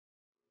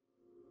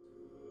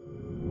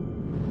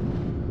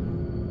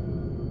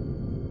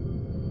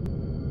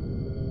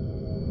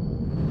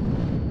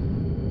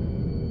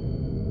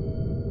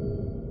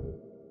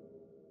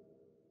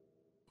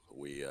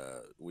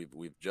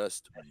we've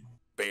just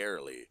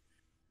barely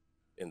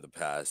in the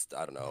past,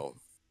 I don't know,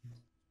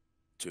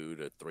 2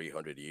 to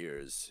 300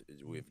 years,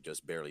 we've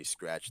just barely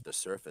scratched the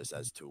surface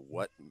as to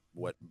what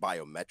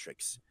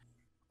biometrics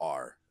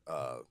are.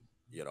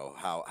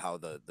 How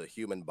the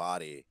human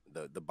body,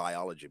 the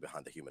biology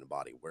behind the human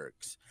body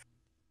works.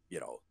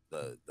 Yeah.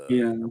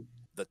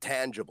 The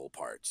tangible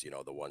parts.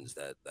 The ones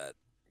that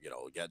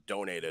get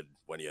donated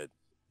when you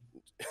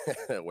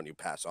when you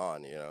pass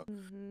on.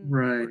 Mm-hmm.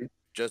 We're Right.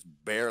 just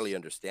barely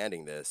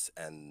understanding this,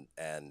 and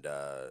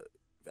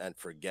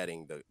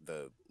forgetting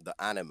the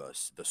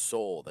animus, the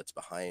soul that's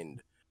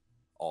behind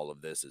all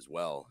of this as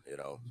well.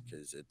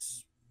 Because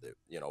it's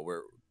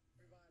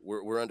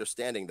we're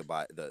understanding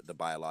the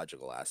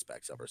biological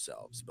aspects of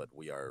ourselves, but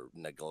we are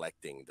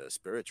neglecting the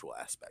spiritual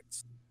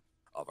aspects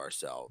of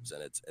ourselves,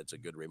 and it's a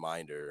good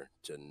reminder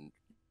to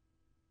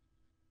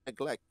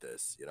neglect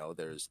this.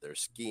 There's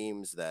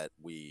schemes that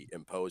we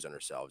impose on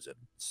ourselves that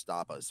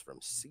stop us from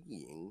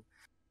seeing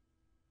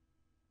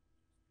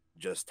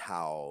just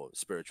how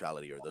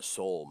spirituality or the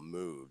soul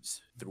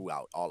moves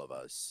throughout all of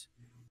us,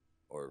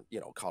 or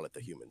call it the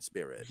human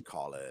spirit,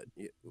 call it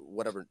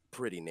whatever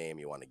pretty name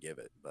you want to give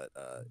it, but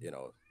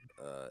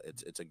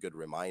it's a good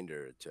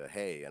reminder to,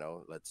 hey,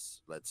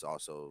 let's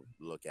also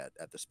look at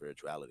the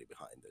spirituality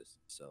behind this.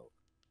 So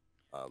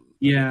I think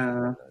you're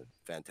Yeah. doing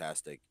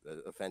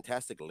a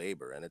fantastic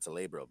labor, and it's a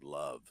labor of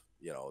love,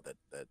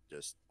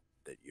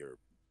 that you're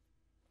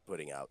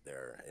putting out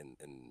there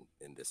in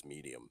this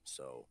medium.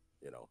 So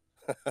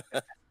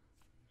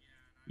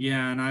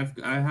Yeah, and I've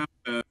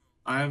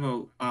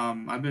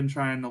been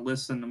trying to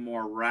listen to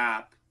more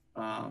rap.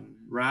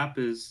 Rap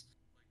is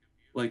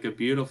like a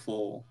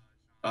beautiful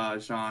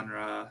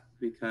genre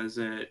because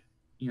it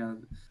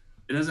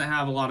doesn't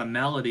have a lot of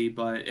melody,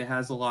 but it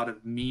has a lot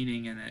of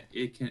meaning in it.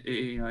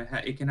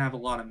 It can have a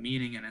lot of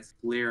meaning in its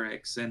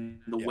lyrics and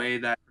the yeah. way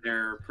that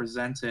they're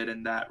presented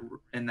in that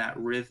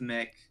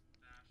rhythmic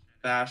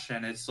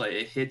fashion. It's like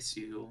it hits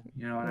you.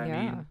 You know what I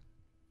Yeah. mean?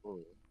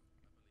 Mm.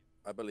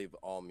 I believe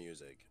all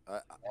music.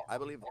 I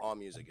believe all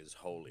music is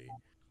holy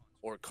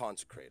or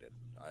consecrated.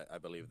 I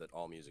believe that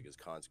all music is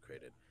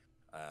consecrated,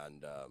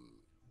 and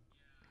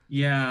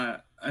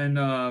Yeah, and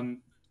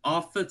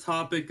off the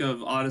topic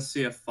of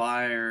Odyssey of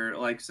Fire,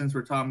 like since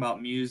we're talking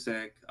about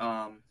music,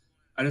 I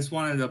just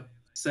wanted to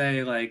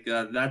say like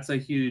that's a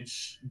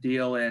huge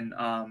deal in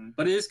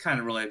but it is kind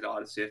of related to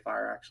Odyssey of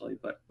Fire actually,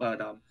 but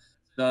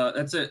the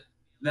that's it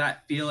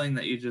that feeling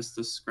that you just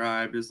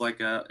described is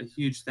like a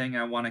huge thing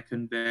I want to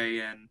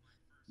convey in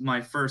my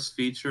first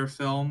feature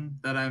film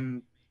that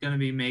I'm going to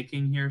be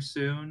making here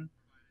soon,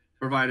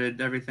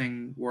 provided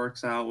everything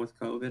works out with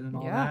COVID and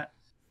all Yeah. that.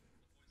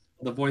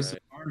 The Voice of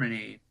right.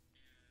 Harmony.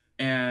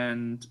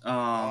 And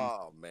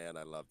Oh man,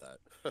 I love that.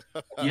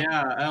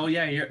 yeah, oh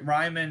yeah,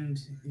 Ryman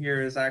here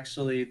is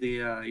actually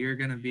the you're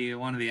gonna be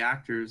one of the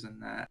actors in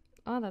that.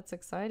 Oh, that's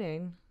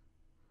exciting.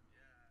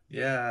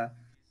 Yeah,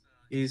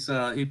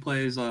 he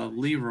plays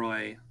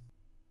Leroy.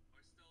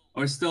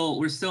 We're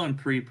still in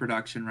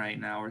pre-production right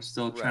now. We're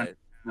still trying to Right. get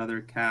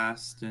another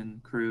cast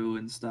and crew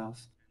and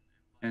stuff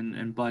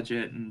and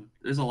budget, and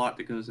there's a lot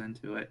that goes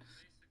into it.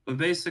 But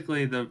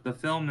basically, the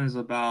film is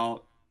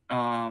about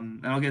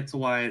and I'll get to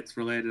why it's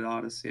related to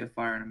Odyssey of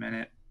Fire in a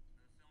minute.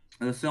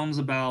 The film's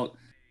about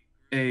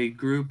a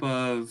group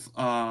of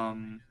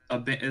that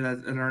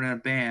are in a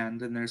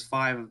band, and there's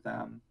five of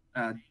them.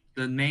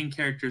 The main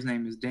character's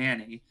name is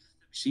Danny.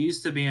 She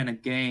used to be in a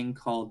gang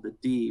called the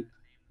Deep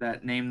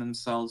that named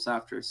themselves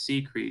after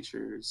sea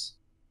creatures,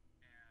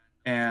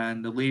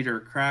 and the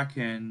leader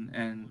Kraken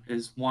and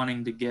is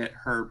wanting to get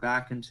her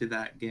back into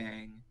that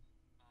gang.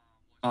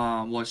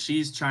 Well,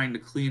 she's trying to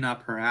clean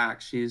up her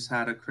act. She's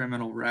had a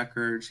criminal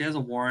record. She has a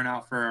warrant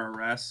out for her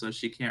arrest, so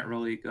she can't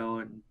really go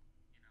and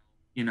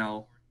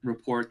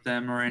report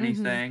them or Mm-hmm.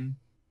 anything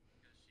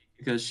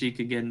because she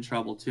could get in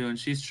trouble too. And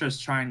she's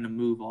just trying to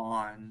move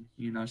on.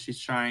 She's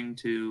trying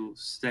to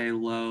stay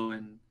low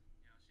and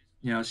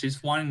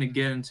she's wanting to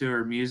get into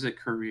her music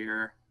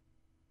career.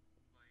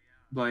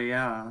 But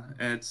yeah,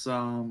 it's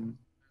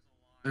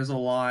there's a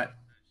lot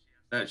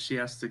that she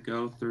has to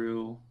go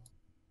through.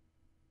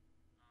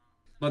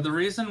 But the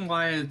reason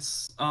why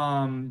it's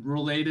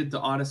related to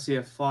Odyssey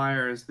of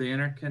Fire is the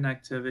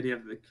interconnectivity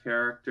of the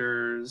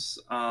characters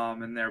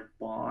and their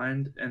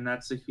bond, and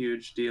that's a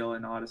huge deal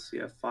in Odyssey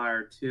of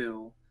Fire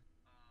too.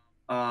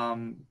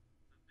 Um,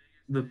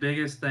 the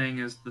biggest thing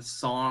is the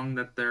song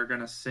that they're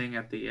gonna sing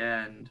at the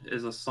end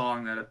is a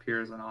song that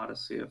appears in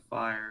Odyssey of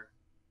Fire.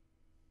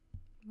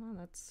 Oh,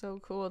 that's so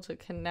cool to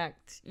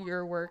connect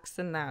your works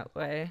in that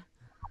way.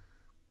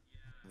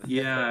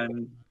 Yeah,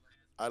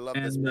 I love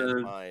this and man's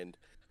the mind.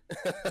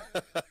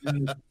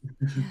 and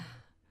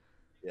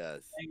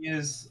Yes. the thing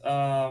is,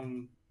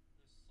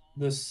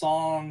 the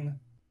song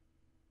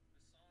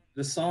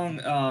the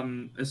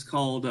song is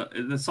called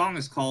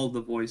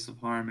 "The Voice of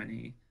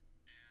Harmony,"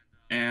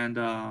 and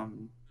part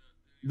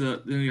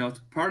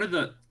of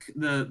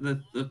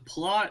the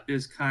plot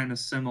is kind of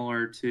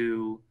similar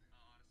to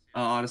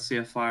Odyssey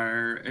of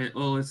Fire.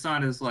 It's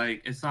not as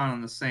like it's not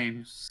on the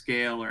same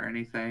scale or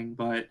anything,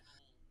 but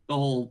the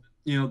whole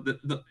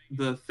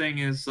the thing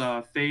is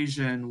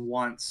Phasian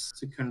wants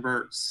to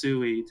convert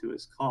Sui to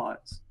his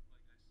cause,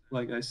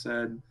 like I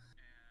said,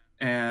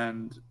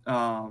 and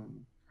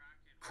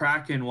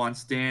Kraken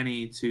wants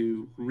Danny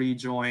to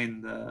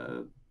rejoin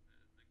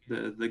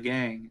the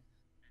gang,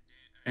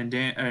 and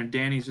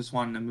Danny's just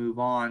wanting to move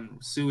on.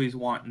 Sui's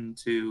wanting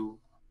to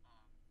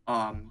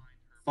um,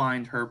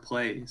 find her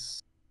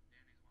place.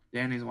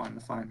 Danny's wanting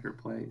to find her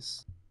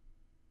place,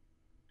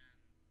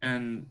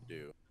 and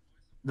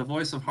the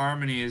voice of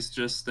harmony is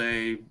just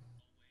a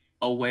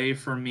way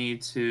for me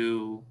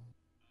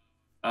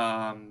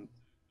um,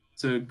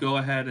 to go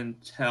ahead and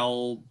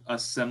tell a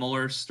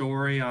similar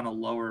story on a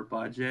lower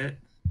budget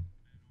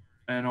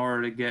in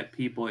order to get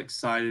people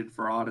excited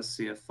for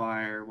Odyssey of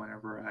Fire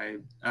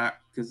whenever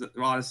because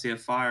Odyssey of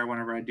Fire,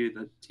 whenever I do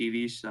the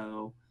TV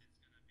show,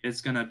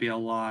 it's going to be a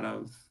lot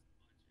of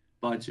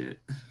budget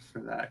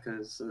for that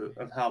because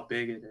of how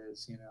big it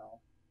is, you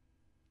know.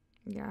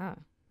 Yeah.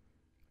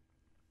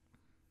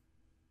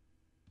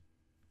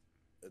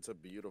 It's a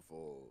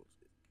beautiful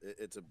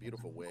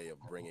way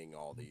of bringing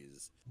all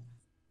these,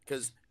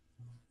 because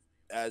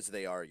as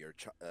they are your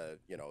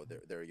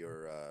they're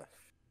your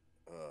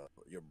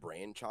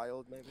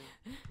brainchild, maybe.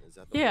 Is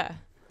that the Yeah.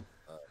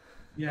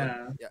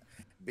 Yeah. Yeah,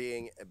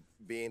 being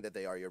that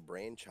they are your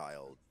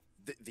brainchild,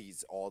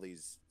 all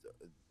these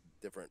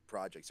different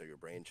projects are your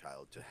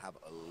brainchild. To have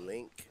a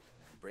link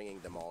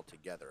bringing them all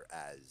together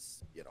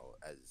as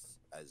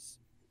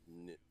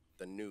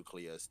the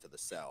nucleus to the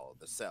cell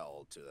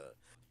to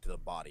the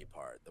body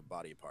part, the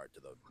body part to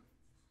the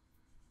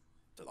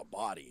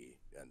body,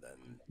 and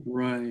then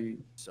Right.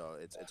 so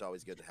it's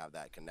always good to have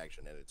that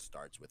connection, and it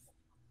starts with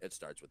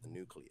the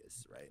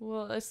nucleus, right?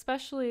 Well,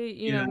 especially,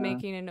 you know,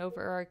 making an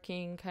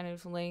overarching kind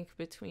of link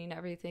between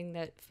everything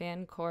that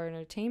Fancore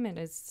Entertainment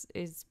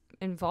is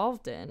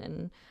involved in.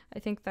 And I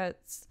think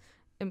that's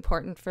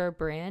important for a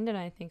brand, and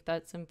I think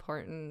that's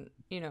important,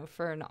 you know,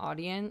 for an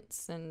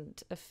audience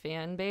and a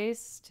fan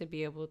base to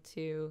be able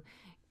to,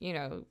 you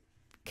know,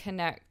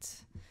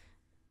 connect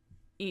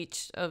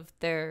each of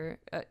the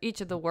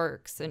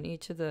works and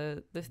each of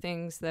the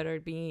things that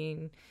are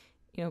being,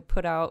 you know,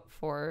 put out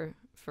for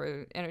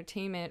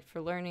entertainment,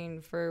 for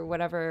learning, for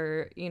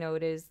whatever, you know,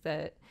 it is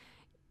that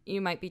you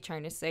might be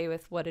trying to say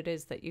with what it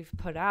is that you've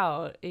put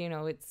out. You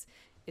know, it's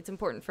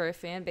important for a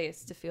fan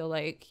base to feel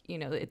like, you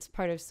know, it's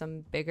part of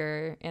some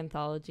bigger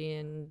anthology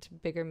and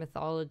bigger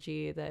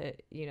mythology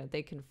that, you know,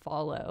 they can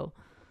follow.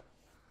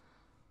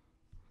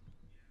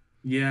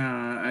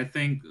 Yeah, I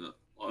think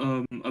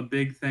a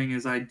big thing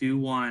is I do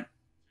want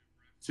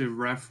to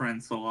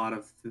reference a lot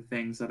of the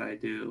things that I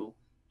do.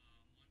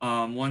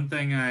 One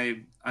thing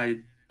I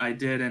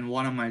did in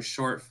one of my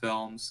short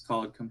films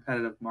called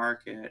Competitive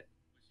Market,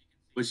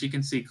 which you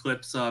can see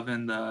clips of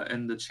in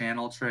the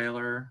channel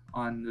trailer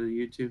on the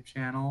YouTube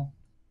channel,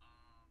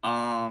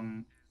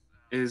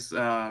 is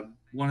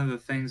one of the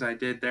things I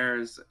did there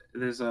is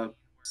there's a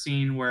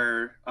scene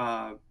where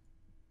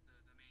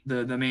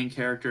the main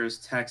character is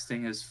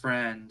texting his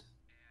friend,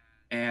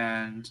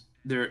 and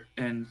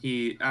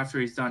he, after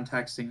he's done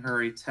texting her,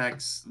 he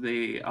texts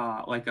the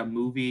like a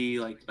movie,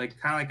 like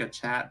kind of like a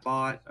chat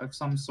bot of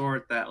some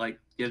sort that like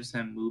gives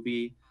him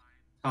movie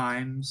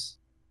times.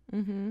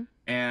 Mm-hmm.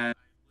 And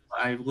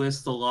I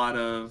list a lot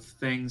of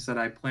things that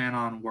I plan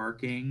on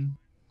working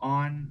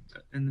on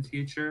in the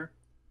future,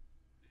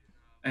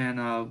 and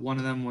one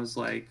of them was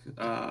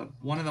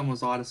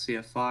Odyssey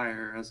of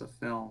Fire as a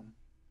film.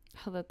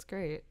 Oh, that's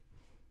great.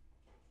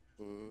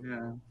 Mm-hmm.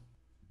 Yeah.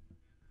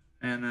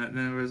 And then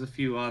there was a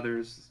few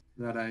others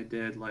that I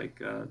did, like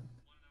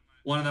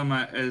one of them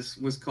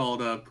was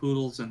called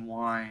Poodles and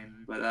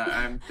Wine, but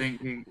I'm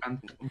thinking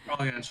I'm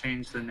probably gonna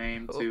change the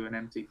name to An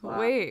Empty Glass.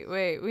 Wait,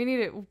 we need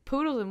it.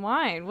 Poodles and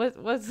Wine. What's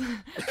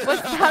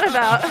that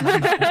about?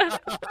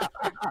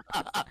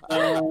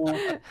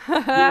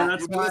 Yeah,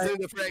 You've been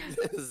listening to Frank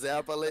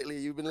Zappa lately.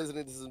 You've been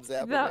listening to some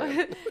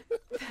Zappa.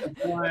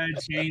 That's why I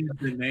changed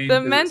the name. The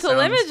mental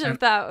image of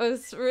that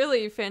was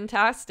really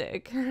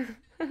fantastic. Yeah.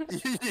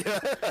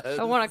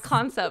 I want a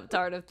concept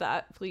art of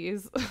that,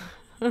 please.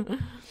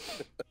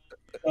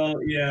 Oh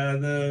yeah,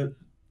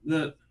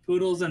 the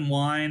Poodles and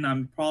Wine,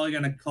 I'm probably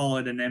gonna call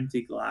it An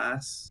Empty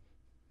Glass,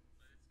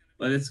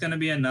 but it's gonna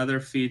be another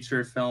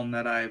feature film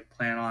that I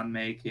plan on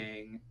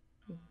making.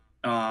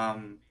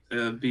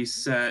 It'll be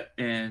set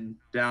in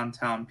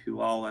downtown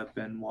Puyallup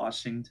in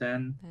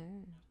Washington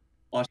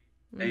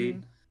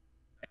State.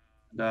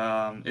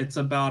 And it's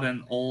about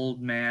an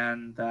old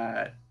man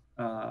that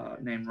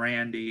named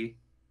Randy,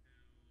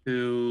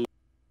 who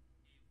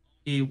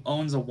he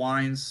owns a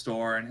wine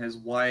store, and his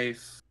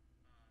wife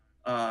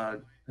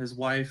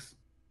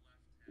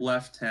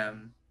left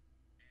him,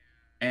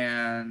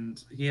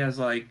 and he has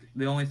like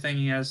the only thing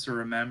he has to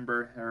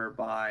remember her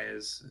by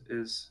is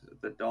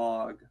the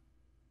dog.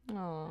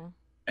 Oh.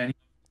 And he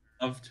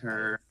loved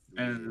her,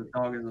 and the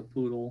dog is a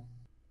poodle.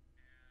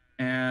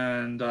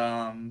 And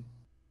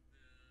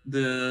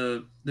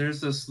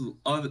there's this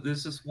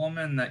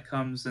woman that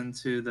comes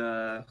into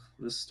the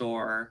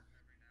store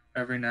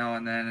every now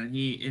and then, and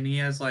he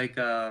has like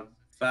a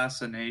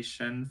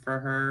fascination for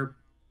her,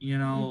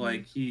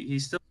 like he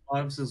still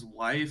loves his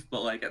wife,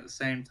 but like at the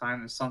same time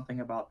there's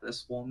something about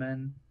this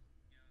woman,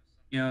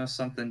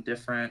 something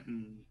different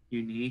and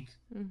unique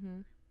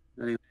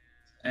that he,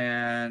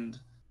 and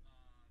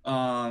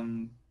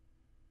um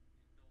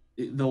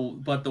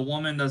but the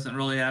woman doesn't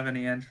really have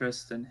any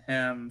interest in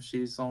him.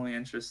 She's only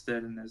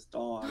interested in his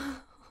dog.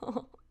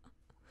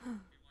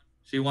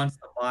 She wants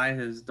to buy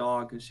his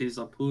dog because she's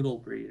a poodle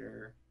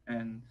breeder,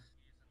 and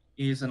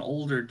he's an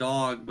older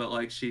dog, but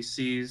like she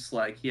sees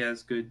like he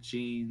has good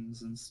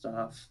genes and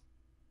stuff.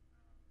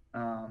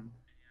 And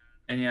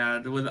yeah, I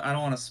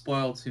don't want to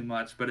spoil too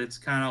much, but it's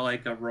kind of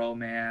like a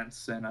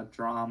romance and a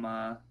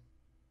drama.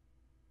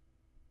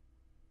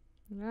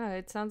 Yeah,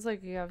 it sounds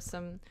like you have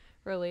some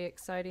really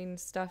exciting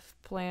stuff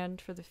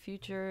planned for the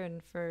future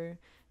and for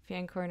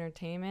Fancore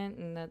Entertainment,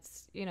 and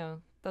that's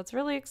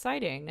really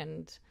exciting.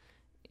 And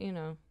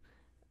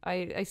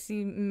I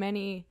see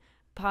many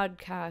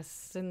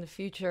podcasts in the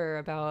future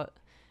about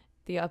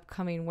the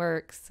upcoming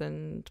works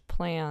and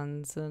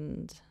plans,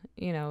 and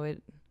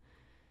it.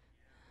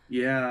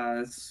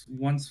 Yeah, it's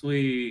once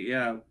we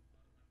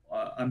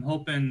I'm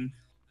hoping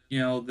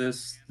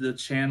the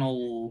channel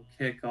will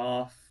kick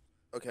off.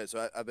 Okay,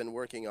 so I've been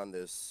working on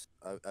this.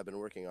 I've been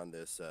working on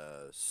this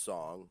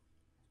song.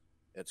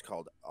 It's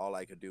called "All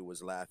I Could Do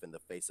Was Laugh in the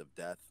Face of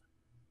Death."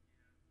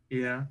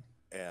 Yeah.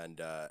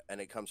 And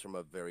it comes from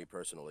a very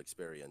personal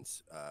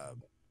experience,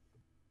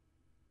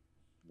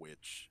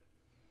 which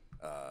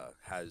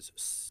has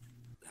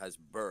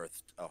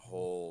birthed a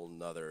whole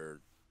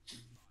nother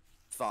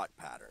thought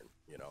pattern,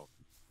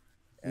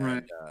 And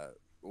Right.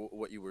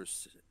 What you were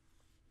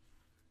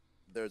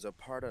there's a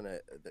part on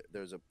it.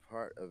 There's a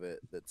part of it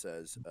that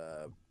says,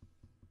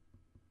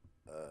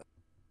 "The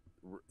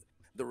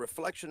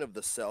reflection of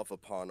the self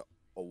upon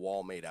a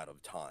wall made out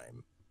of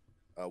time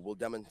will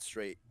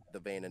demonstrate the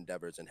vain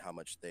endeavors and how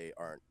much they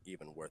aren't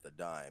even worth a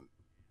dime."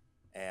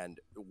 And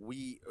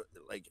we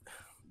like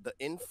the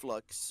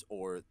influx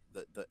or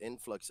the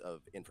influx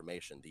of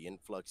information, the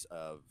influx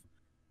of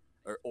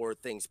or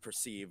things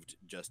perceived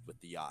just with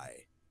the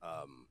eye.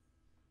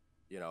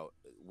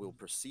 We'll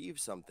perceive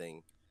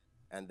something,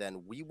 and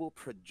then we will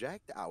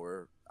project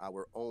our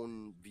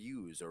own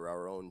views or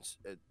our own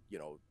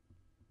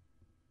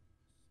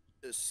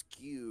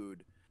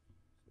skewed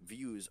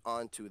views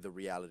onto the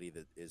reality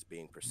that is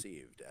being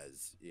perceived.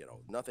 As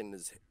nothing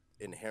is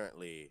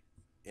inherently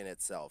in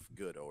itself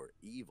good or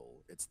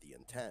evil. It's the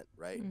intent,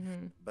 right?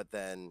 But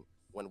then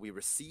when we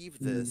receive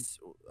this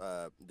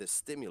this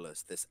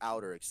stimulus, this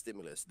outer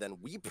stimulus, then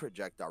we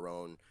project our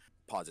own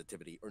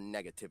positivity or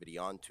negativity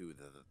onto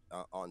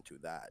onto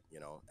that,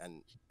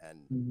 and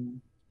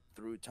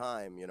through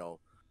time,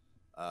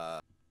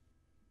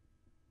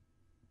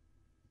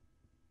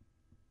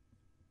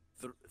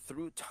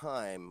 through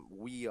time,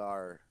 we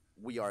are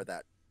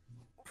that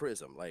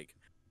prism. Like,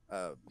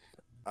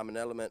 I'm an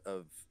element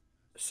of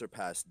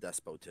surpassed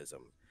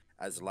despotism.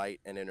 As light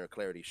and inner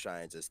clarity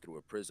shines as through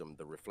a prism,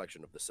 the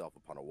reflection of the self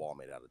upon a wall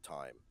made out of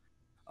time.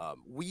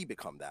 We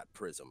become that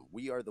prism.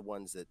 We are the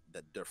ones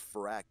that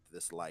diffract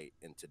this light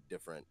into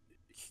different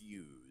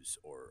hues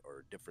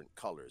or different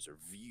colors or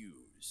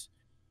views.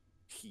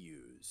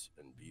 Hues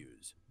and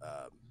views.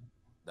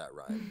 That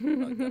rhyme.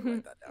 I gotta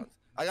write that down.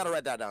 I gotta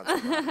write that down.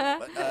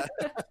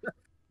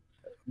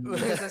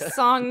 There's a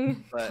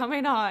song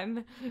coming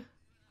on.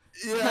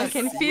 Yes, I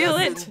can feel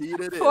it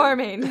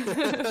forming.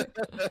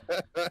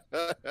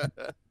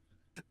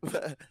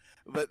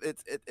 but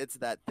it's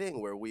that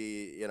thing where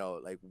we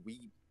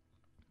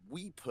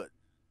we put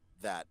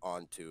that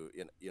onto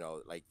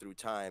like through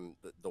time.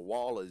 The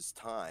wall is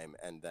time,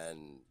 and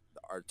then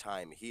our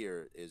time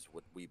here is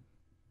what we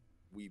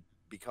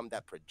become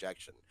that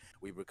projection.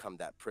 We become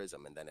that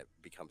prism, and then it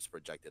becomes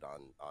projected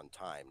on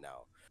time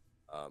now.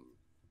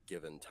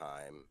 Given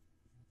time,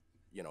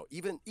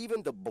 even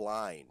the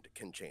blind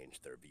can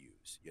change their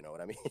views. You know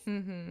what I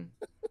mean?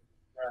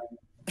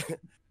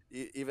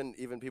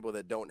 Even people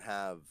that don't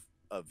have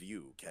a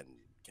view can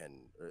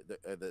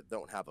that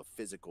don't have a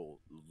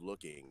physical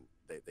looking.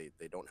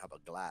 They don't have a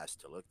glass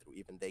to look through.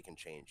 Even they can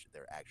change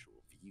their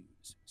actual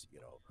views.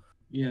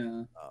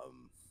 Yeah.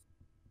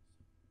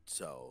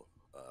 So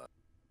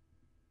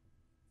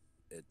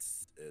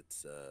it's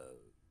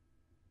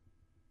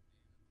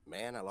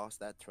man, I lost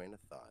that train of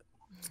thought.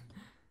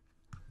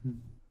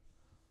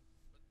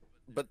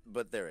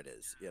 But there it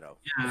is, Yeah,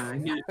 I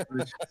get what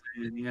you're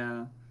saying,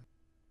 yeah.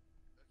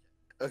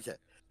 Okay,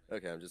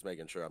 I'm just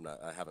making sure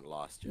I haven't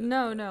lost you.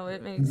 No,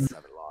 it makes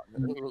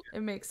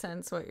it makes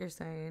sense what you're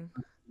saying.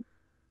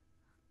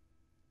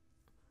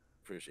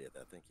 Appreciate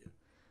that, thank you.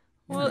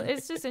 Well,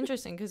 it's just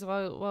interesting because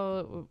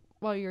while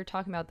you were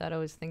talking about that, I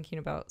was thinking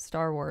about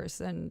Star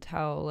Wars and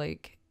how,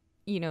 like,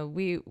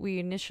 we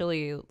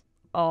initially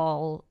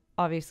all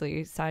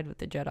obviously side with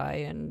the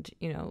Jedi, and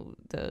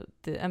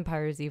the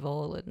Empire is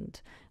evil, and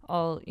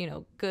all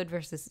good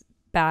versus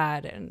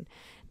bad, and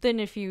then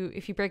if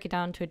you break it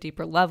down to a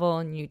deeper level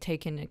and you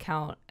take into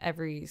account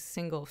every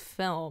single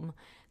film,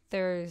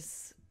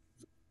 there's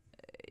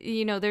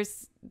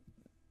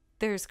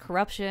there's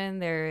corruption,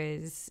 there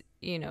is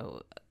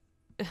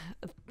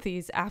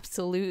these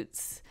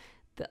absolutes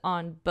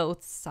on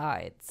both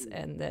sides,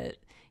 and that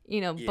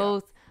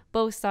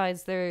both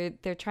sides,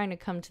 they're trying to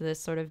come to this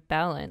sort of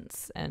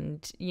balance,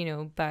 and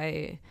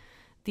by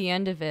the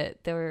end of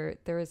it, there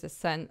is a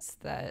sense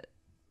that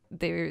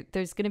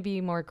there's going to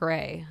be more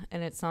gray,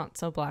 and it's not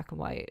so black and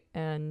white.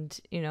 And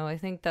I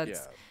think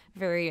that's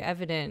very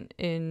evident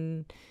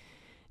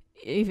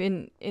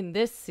even in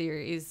this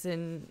series,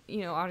 and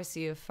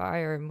Odyssey of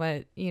Fire, and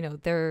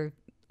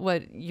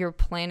what you're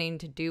planning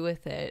to do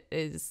with it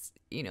is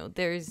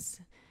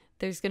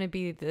there's going to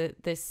be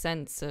this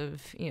sense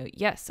of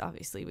yes,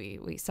 obviously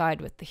we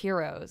side with the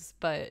heroes,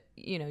 but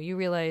you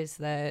realize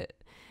that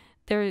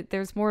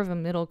there's more of a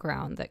middle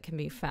ground that can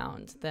be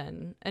found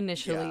than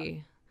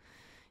initially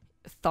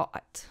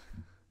thought.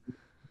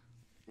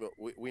 Well,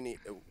 we need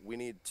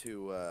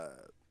to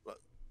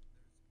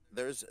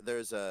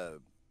there's a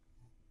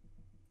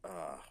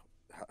how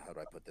do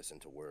I put this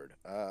into word?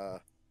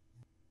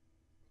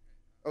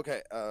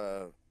 Okay,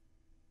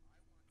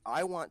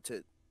 I want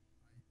to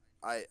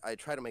I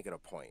try to make it a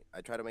point. I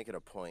try to make it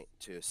a point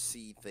to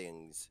see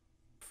things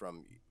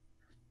from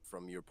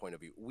your point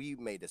of view. We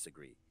may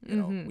disagree,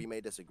 we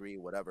may disagree,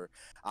 whatever.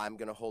 I'm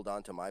going to hold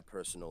on to my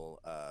personal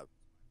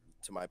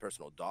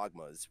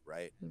dogmas,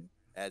 right?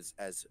 As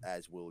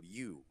will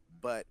you.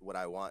 But what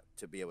I want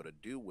to be able to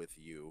do with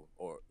you,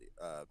 or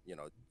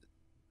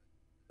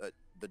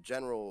the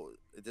general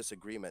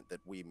disagreement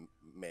that we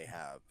may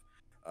have,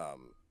 I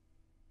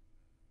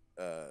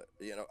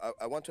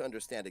want to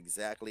understand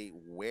exactly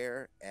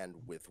where and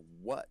with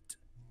what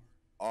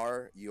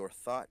are your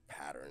thought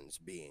patterns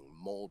being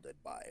molded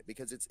by,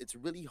 because it's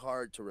really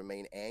hard to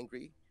remain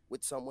angry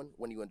with someone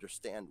when you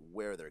understand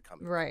where they're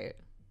coming right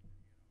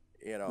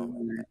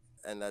from.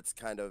 And that's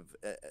kind of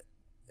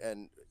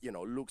and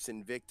Lux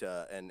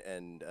Invicta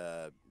and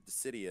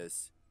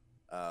Decidius,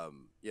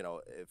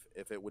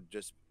 if it would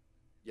just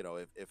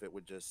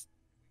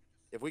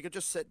if we could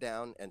just sit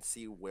down and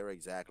see where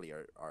exactly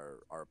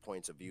our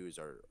points of views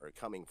are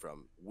coming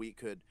from, we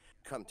could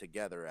come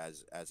together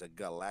as a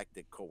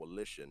galactic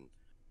coalition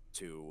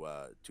to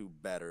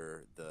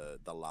better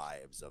the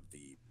lives of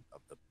the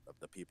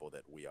people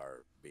that we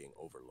are being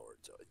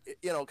overlords,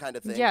 kind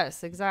of thing.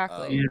 Yes,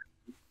 exactly.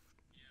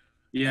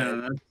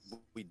 Yeah,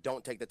 we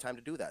don't take the time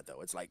to do that,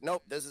 though. It's like,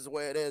 nope, this is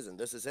where it is, and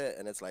this is it,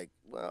 and it's like,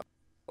 well,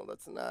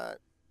 that's not,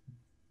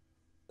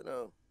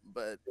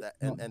 but that,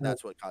 and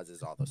that's what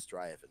causes all the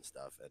strife and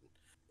stuff,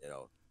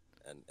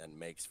 and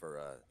makes for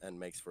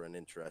an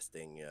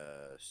interesting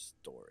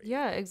story.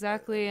 Yeah,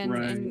 exactly, and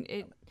Right. and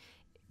it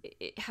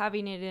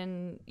having it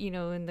in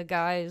in the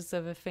guise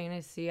of a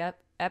fantasy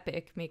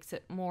epic makes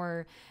it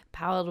more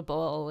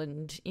palatable,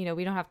 and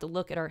we don't have to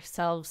look at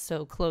ourselves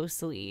so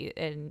closely,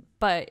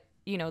 but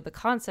the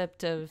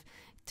concept of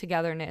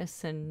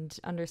togetherness and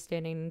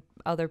understanding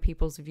other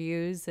people's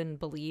views and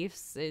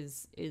beliefs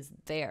is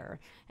there,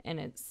 and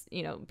it's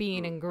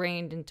being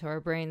ingrained into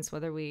our brains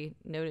whether we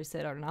notice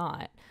it or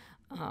not.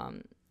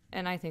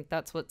 And I think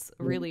that's what's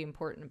really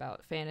important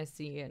about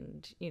fantasy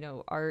and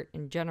art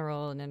in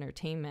general and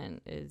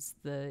entertainment, is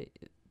the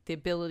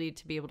ability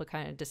to be able to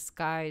kind of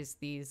disguise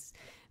these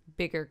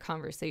bigger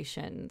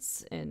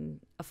conversations in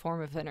a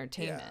form of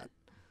entertainment.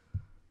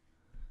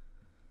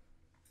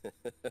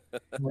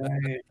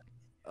 Right.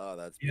 Oh,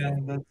 that's Yeah,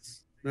 beautiful.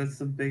 that's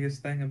the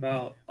biggest thing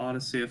about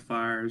Odyssey of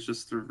Fire, is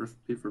just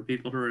for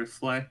people to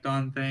reflect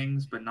on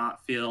things, but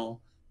not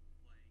feel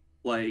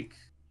like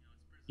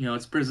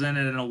it's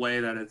presented in a way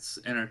that it's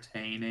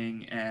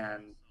entertaining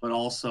but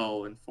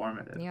also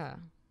informative. Yeah.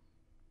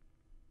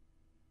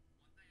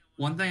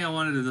 One thing I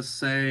wanted to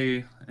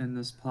say in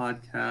this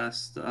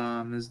podcast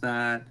is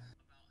that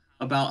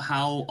about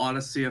how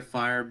Odyssey of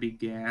Fire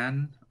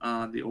began,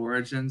 the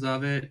origins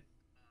of it.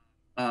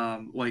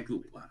 Like,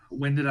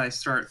 when did I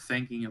start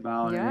thinking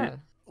about it?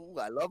 Ooh,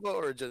 I love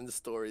origin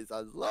stories. I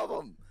love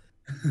them.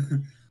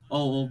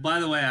 Oh, well, by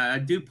the way, I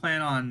do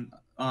plan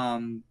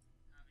on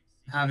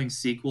having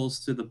sequels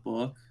to the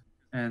book,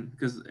 and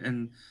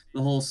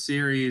the whole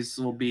series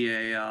will be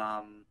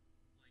a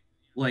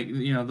like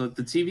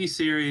the TV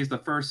series. The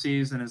first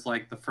season is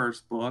like the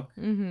first book,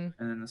 and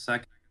then the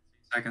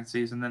second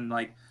season, then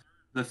like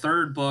the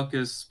third book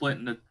is split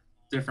into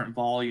different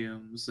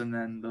volumes, and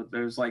then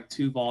there's like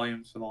 2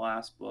 volumes for the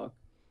last book.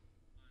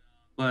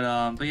 But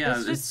yeah,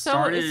 it's just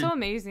it's so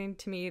amazing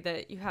to me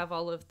that you have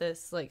all of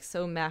this like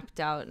so mapped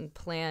out and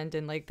planned,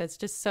 and like that's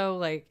just so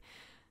like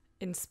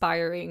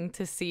inspiring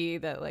to see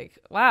that, like,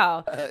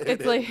 wow,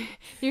 it's like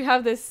you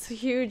have this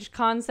huge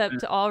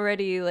concept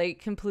already like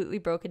completely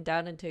broken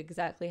down into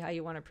exactly how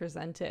you want to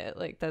present it.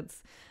 Like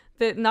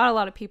that not a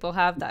lot of people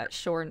have that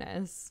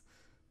sureness.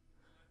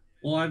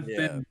 Well, I've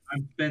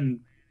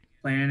been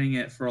planning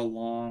it for a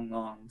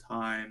long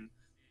time.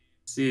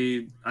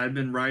 See, I've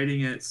been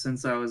writing it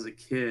since I was a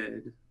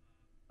kid.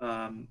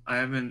 I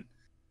haven't,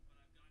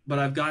 but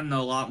I've gotten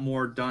a lot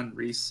more done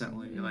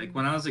recently. Like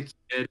when I was a kid,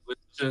 it was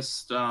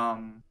just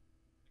the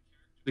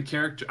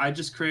character. I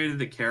just created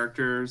the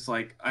characters,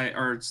 like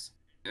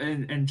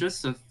and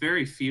just a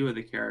very few of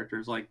the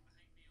characters. Like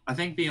I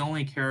think the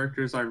only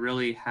characters I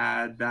really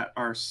had that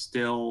are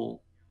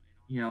still,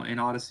 in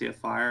Odyssey of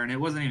Fire, and it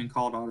wasn't even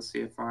called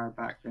Odyssey of Fire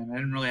back then. I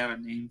didn't really have a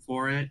name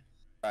for it.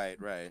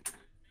 Right.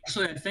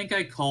 Actually, I think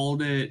I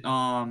called it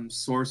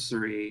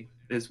sorcery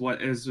is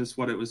just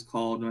what it was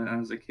called when I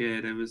was a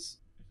kid. It was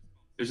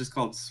just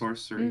called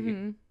sorcery.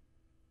 Mm-hmm.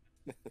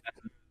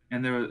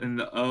 And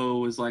the O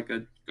was like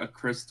a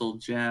crystal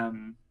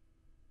gem,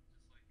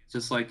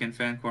 just like in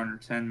Fancore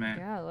Entertainment.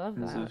 Yeah, I love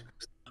that.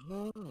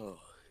 Oh.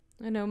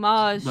 An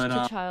homage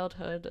to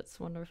childhood. It's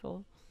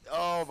wonderful.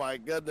 Oh my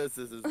goodness,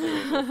 this is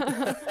beautiful.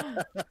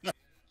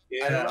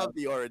 Yeah. I love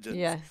the origins.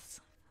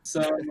 Yes.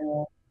 So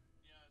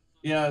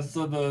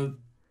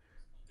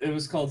it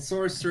was called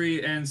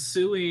sorcery, and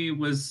Sui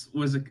was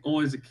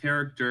always a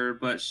character,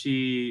 but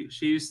she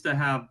used to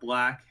have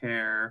black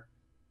hair,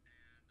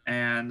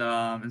 and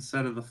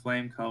instead of the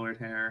flame colored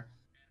hair,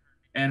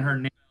 and her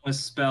name was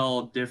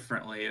spelled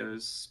differently. It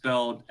was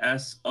spelled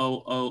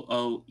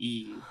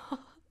Sooe.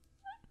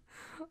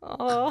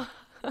 Oh.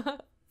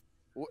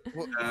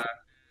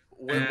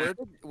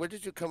 Where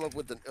did you come up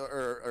with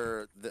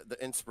the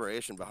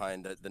inspiration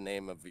behind the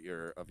name of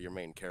your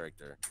main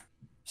character,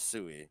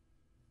 Sui?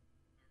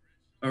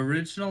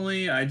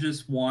 Originally, I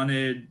just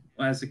wanted,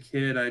 as a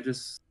kid, I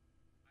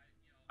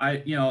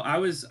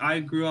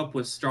grew up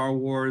with Star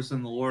Wars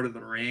and the Lord of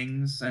the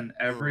Rings, and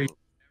every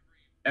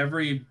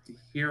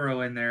hero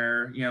in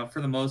there,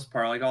 for the most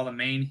part, like all the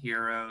main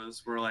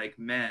heroes were like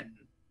men.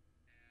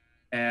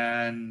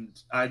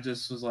 And I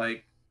just was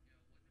like,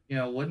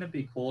 wouldn't it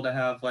be cool to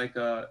have like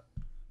a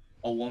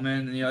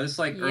woman, it's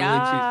like early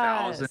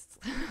 2000s.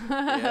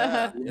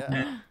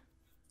 Yeah.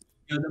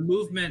 The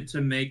movement to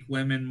make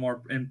women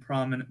more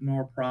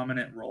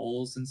prominent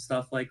roles and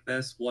stuff like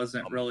this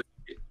wasn't really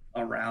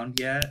around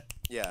yet.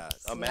 Yeah,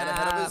 a man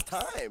ahead of his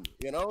time.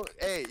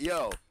 Hey,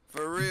 yo,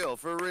 for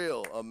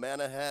real, a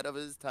man ahead of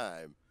his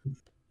time.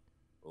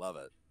 Love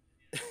it.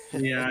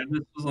 Yeah, I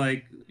just was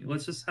like,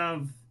 let's just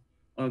have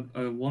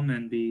a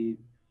woman be,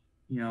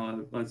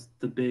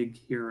 the big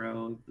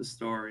hero of the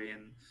story.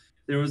 And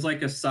there was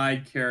like a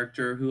side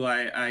character who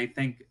I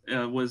think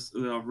was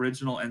the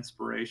original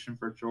inspiration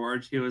for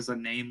George. He was a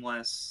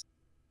nameless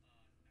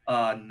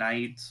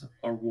knight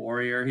or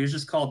warrior. He was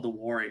just called the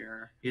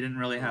Warrior. He didn't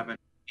really have a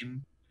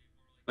name,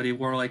 but he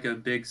wore like a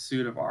big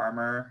suit of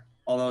armor.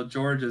 Although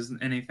George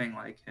isn't anything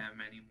like him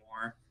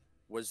anymore.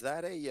 Was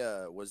that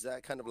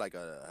kind of like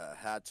a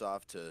hats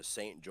off to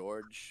Saint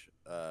George,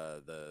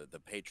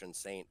 the patron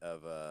saint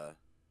of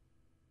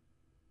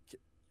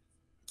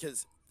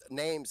because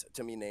names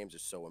are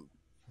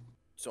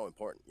so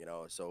important,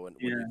 so when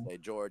you say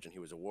George, and he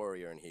was a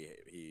warrior, and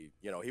he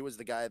was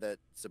the guy that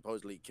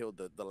supposedly killed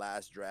the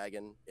last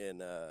dragon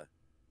in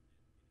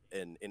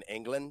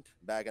England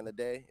back in the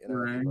day,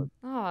 Right.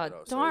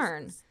 Oh,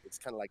 darn. So it's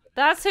kind of like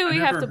that's who we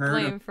have to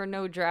blame for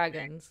no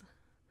dragons.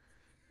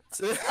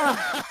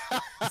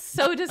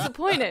 So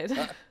disappointed.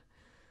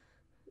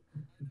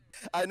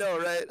 I know,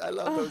 right? I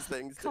love those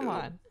things too. Come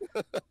on.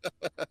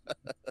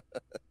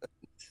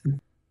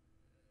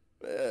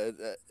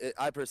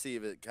 I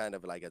perceive it kind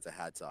of like as a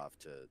hats off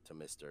to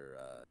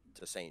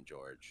Saint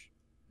George.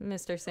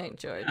 Mr. Saint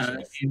George.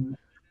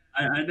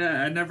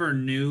 I never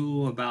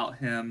knew about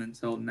him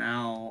until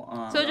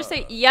now. So just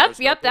say, yep,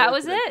 that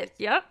was it.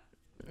 Yep.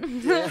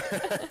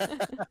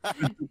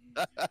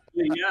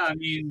 Yeah, I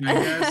mean, I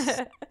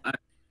guess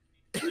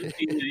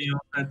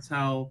that's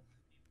how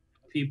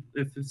people.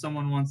 If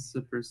someone wants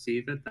to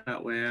perceive it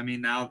that way, I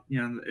mean, now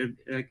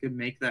it could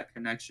make that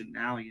connection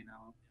now.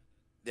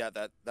 Yeah,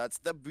 that's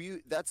the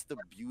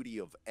beauty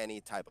of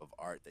any type of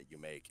art that you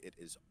make. It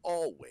is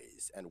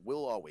always and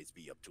will always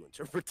be up to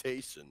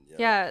interpretation.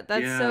 Yeah,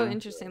 that's so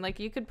interesting. Like,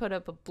 you could put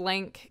up a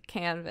blank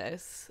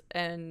canvas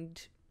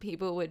and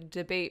people would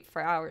debate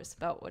for hours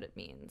about what it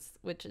means,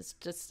 which is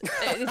just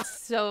it's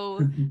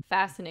so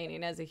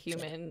fascinating as a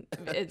human.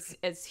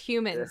 As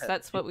humans,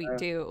 that's what we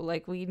do.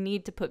 Like, we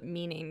need to put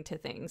meaning to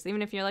things.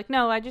 Even if you're like,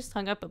 no, I just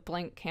hung up a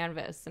blank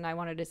canvas and I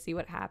wanted to see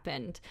what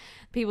happened,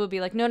 people would be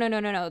like,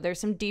 no,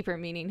 there's some deeper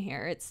meaning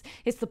here. It's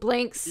the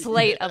blank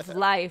slate of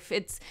life.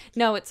 It's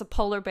a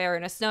polar bear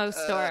in a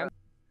snowstorm.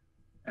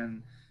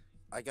 And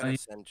I gotta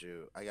send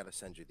you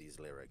these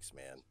lyrics,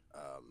 man.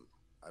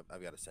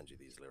 I've got to send you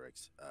these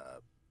lyrics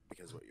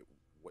because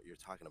what you're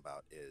talking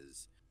about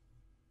is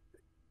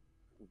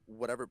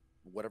whatever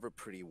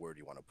pretty word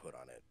you want to put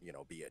on it,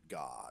 be it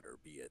God or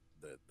be it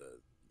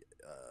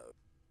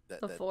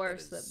the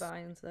force that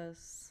binds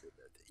us.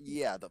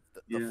 Yeah, the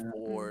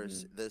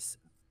force. This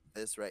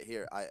right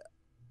here.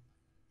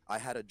 I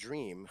had a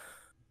dream.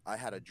 I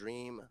had a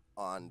dream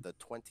on the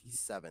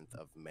 27th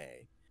of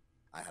May.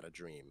 I had a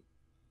dream,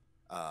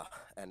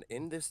 and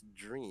in this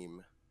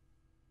dream,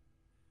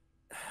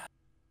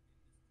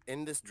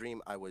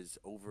 I was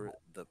over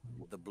the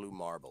blue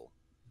marble,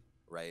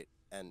 right?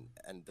 And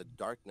the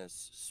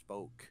darkness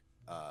spoke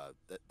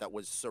that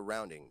was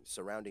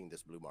surrounding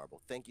this blue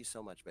marble. Thank you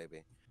so much,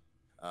 baby.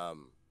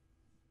 Um,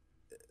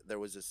 there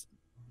was this.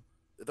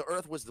 The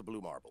Earth was the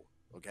blue marble,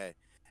 okay,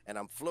 and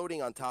I'm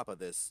floating on top of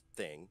this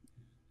thing,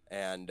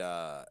 and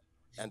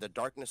the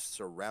darkness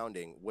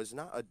surrounding was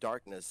not a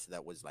darkness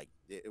that was like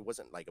it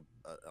wasn't like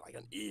a like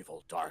an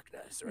evil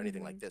darkness or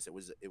anything like Mhm. this. It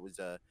was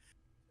a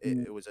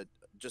Mm. it was a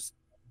just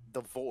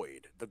the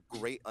void, the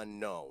great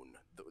unknown,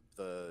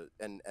 the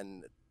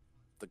and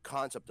the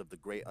concept of the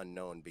great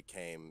unknown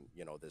became,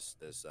 this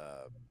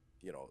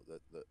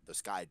the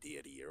sky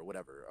deity or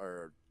whatever,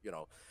 or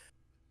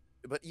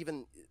but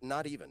even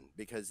not even,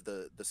 because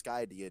the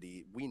sky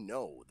deity, we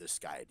know the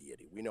sky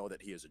deity, we know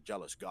that he is a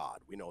jealous god,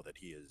 we know that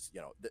he is,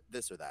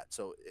 this or that.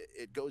 So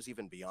it goes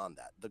even beyond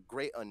that. The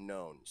great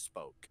unknown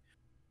spoke,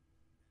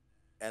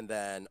 and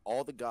then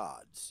all the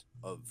gods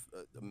of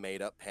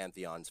made up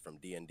pantheons from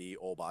D&D,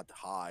 Obat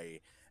High,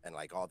 and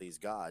like all these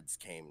gods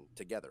came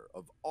together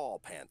of all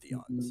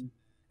pantheons. Mhm.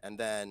 And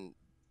then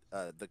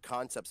the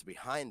concepts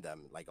behind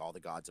them, like all the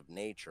gods of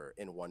nature,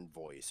 in one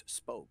voice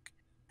spoke.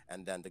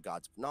 And then the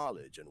gods of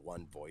knowledge in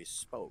one voice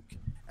spoke.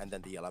 And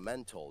then the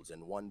elementals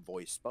in one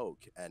voice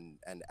spoke. And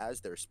as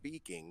they're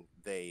speaking,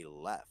 they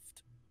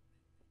left.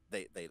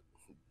 They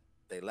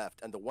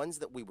left. And the ones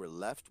that we were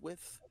left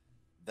with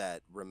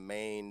that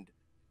remained,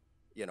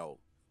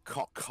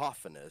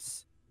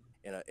 cacophonous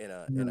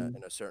Mm.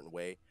 in a certain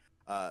way,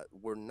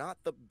 were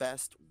not the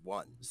best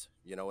ones.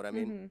 You know what I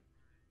mean? Mhm.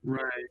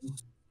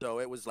 Right. So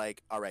it was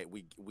like, all right,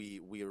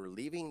 we are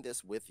leaving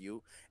this with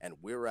you,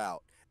 and we're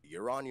out.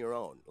 You're on your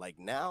own. Like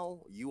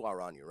now, you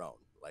are on your own.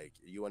 Like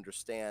you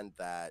understand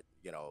that,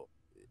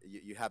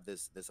 you have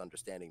this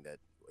understanding that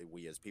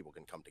we as people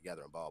can come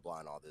together and blah blah blah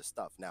and all this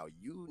stuff. Now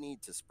you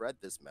need to spread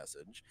this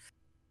message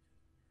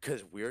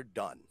because we're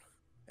done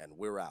and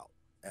we're out.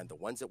 And the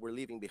ones that we're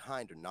leaving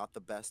behind are not the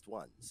best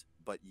ones.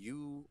 But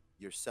you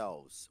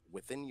yourselves,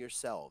 within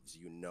yourselves,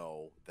 you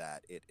know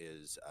that it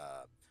is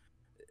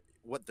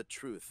what the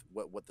truth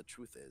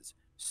is.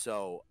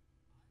 So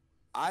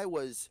I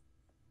was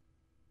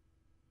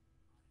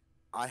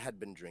I had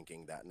been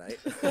drinking that night.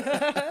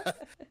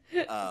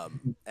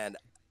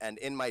 And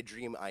in my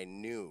dream I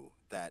knew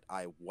that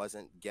I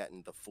wasn't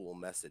getting the full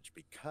message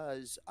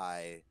because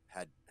I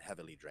had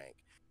heavily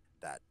drank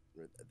that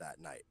that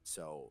night.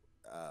 So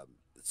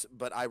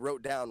but I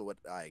wrote down what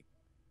I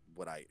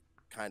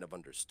kind of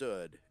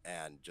understood,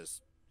 and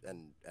just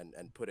and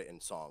put it in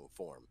song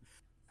form.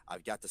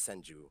 I've got to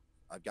send you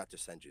I've got to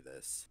send you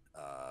this,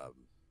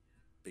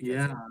 because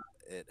Yeah.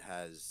 it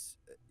has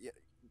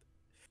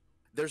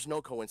there's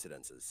no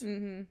coincidences.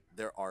 Mhm.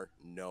 There are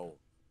no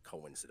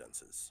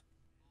coincidences.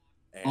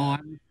 Oh, And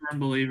I'm a firm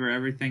believer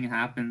everything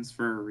happens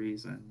for a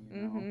reason,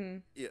 you know?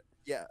 Mhm.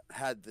 yeah,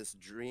 had this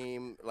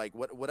dream, like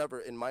whatever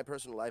in my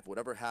personal life,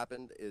 whatever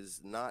happened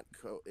is not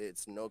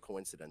it's no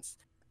coincidence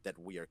that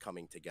we are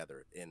coming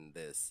together in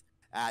this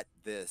at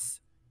this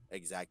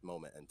exact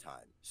moment in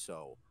time.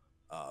 So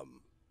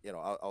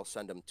I'll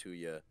send them to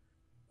you,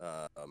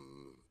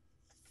 um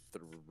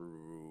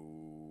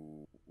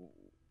through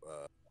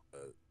uh,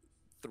 uh,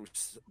 through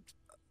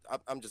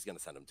I'm just gonna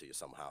send them to you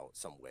somehow,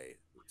 some way,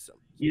 some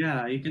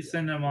Yeah, you can yeah.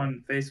 send them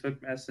on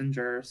Facebook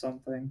Messenger or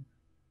something.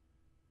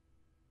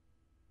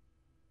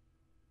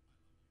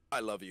 I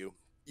love you.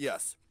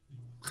 Yes,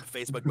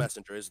 Facebook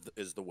Messenger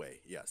is the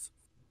way. Yes.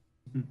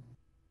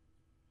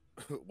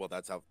 Well,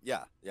 that's how.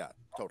 Yeah, yeah,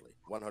 totally,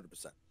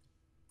 100%.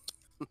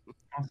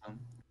 Awesome.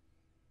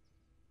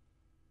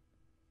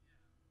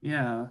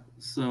 Yeah,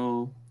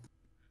 so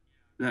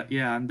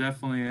yeah, I'm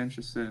definitely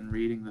interested in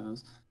reading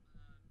those.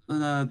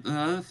 The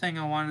other thing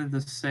I wanted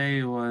to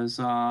say was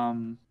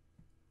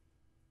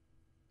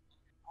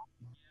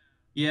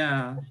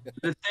yeah,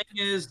 the thing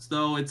is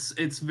though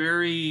it's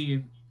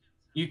very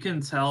you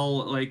can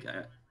tell like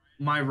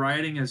my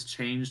writing has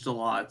changed a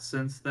lot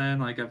since then.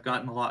 Like I've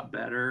gotten a lot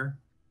better.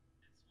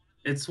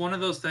 It's one of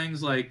those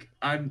things like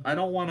I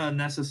don't want to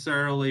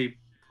necessarily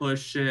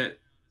push it,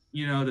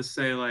 to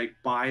say like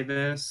buy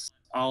this.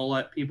 I'll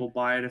let people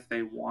buy it if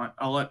they want.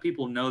 I'll let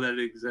people know that it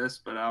exists,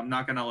 but I'm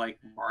not gonna like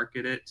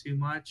market it too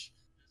much.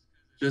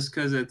 Just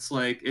because it's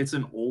like it's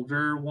an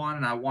older one,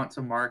 and I want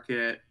to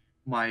market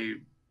my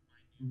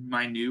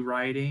my new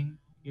writing,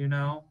 you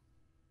know.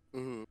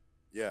 Hmm.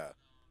 Yeah.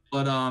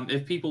 But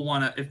if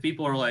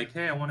people are like,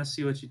 hey, I want to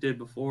see what you did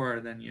before,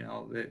 then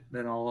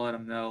then I'll let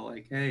them know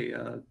like, hey,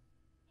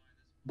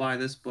 buy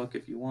this book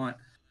if you want.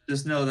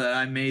 Just know that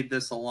I made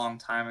this a long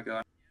time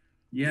ago.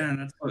 Yeah, Yeah. and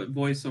that's what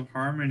Voice of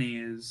Harmony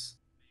is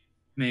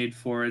made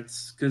for.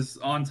 It's because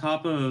on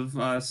top of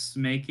us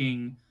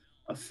making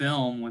a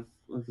film with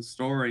a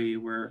story,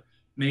 we're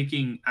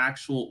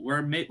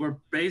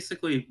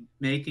basically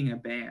making a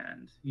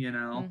band,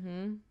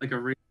 Mhm. like a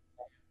real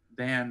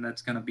band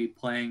that's going to be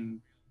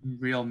playing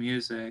real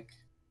music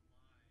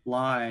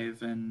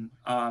live, and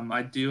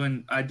I do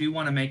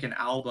want to make an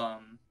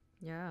album.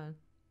 Yeah.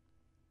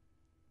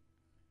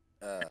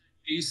 Uh,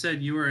 You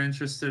said you were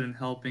interested in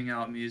helping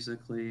out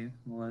musically, Yeah,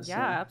 Melissa.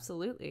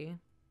 absolutely.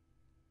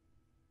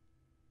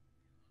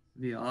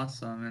 be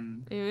awesome.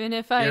 And Even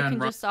if I yeah, can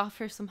and just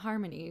offer some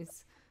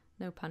harmonies,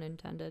 no pun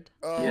intended.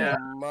 Oh Yeah.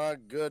 my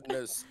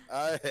goodness.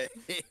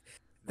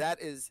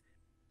 That is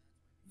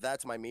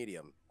that's my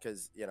medium,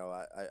 because you know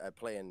I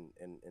play in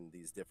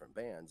these different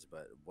bands,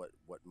 but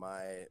what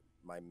my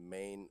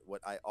main,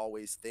 what I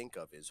always think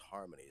of is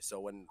harmony. So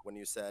when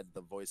you said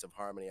the voice of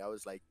harmony, I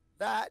was like,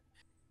 that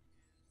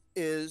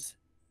is,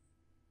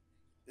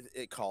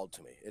 it called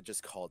to me. It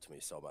just called to me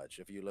so much.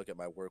 If you look at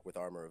my work with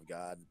Armor of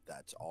God,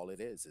 that's all it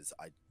is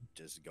I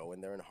just go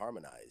in there and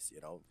harmonize,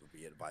 you know, be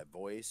it by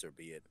voice or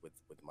be it with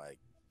my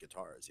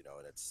guitars, you know,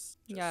 and it's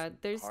just Yeah,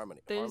 there's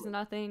harmony.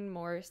 nothing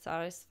more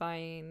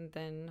satisfying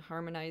than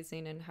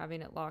harmonizing and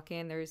having it lock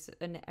in. There's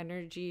an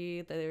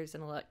energy, there's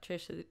an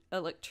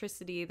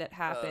electricity that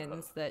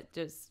happens that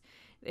just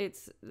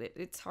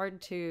it's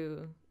hard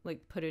to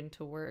like put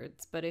into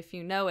words, but if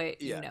you know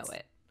it, you know Yes.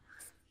 it.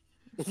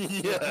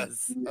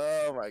 Yes.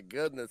 Oh my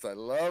goodness, I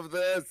love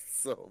this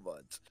so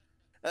much.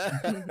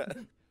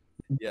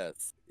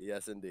 Yes,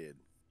 yes, indeed.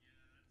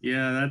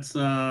 Yeah, that's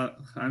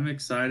I'm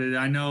excited.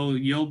 I know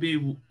you'll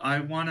be. I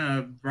want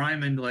to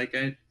rhyme and like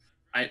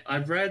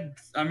I've read.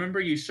 I remember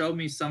you showed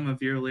me some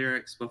of your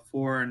lyrics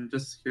before, and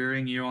just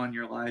hearing you on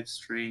your live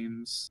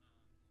streams.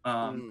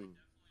 Um, Mm,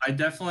 I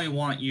definitely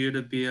want you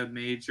to be a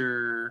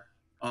major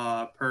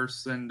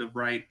person to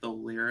write the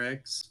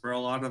lyrics for a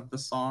lot of the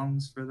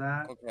songs for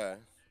that. okay.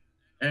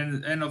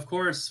 And of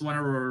course,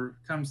 whenever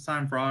it comes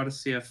time for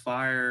Odyssey of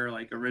Fire,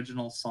 like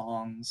original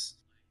songs,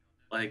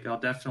 like I'll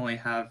definitely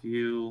have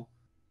you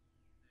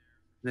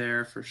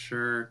there for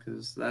sure,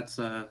 because that's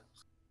a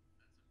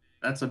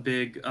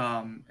big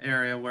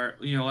area where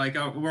like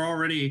we're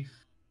already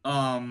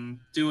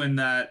doing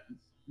that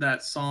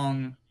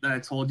song that I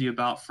told you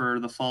about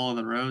for The Fall of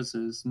the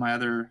Roses, my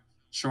other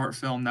short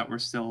film that we're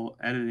still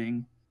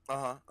editing.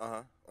 Uh-huh.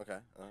 Uh-huh. Okay.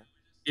 Uh-huh.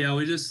 Yeah,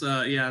 we just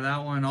yeah,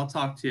 that one, I'll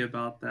talk to you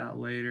about that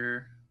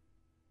later.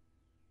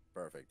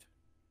 Perfect.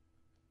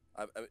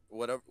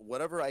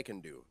 Whatever I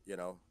can do, you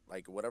know,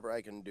 like whatever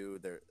I can do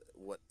there,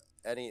 what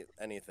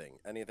anything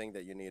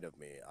that you need of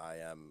me, I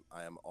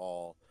am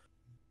all,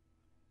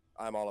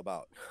 I'm all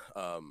about.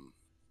 Um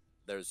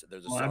there's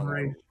a song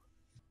Collaborate.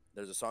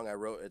 there's a song I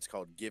wrote. It's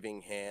called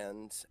Giving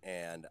Hands,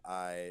 and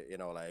I, you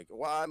know, like,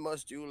 why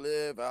must you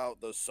live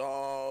out the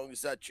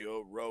songs that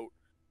you wrote?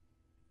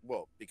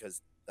 Well,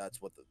 because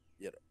that's what the,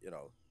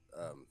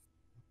 um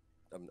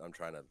I'm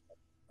trying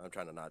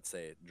to, not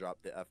say, drop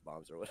the F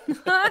bombs or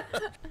whatever.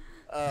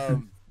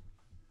 um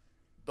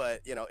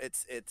but you know,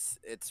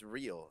 it's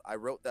real. I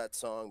wrote that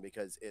song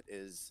because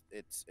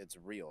it's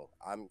real.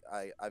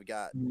 I've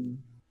got Mm.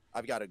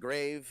 I've got a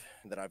grave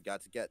that I've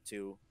got to get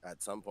to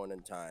at some point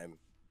in time,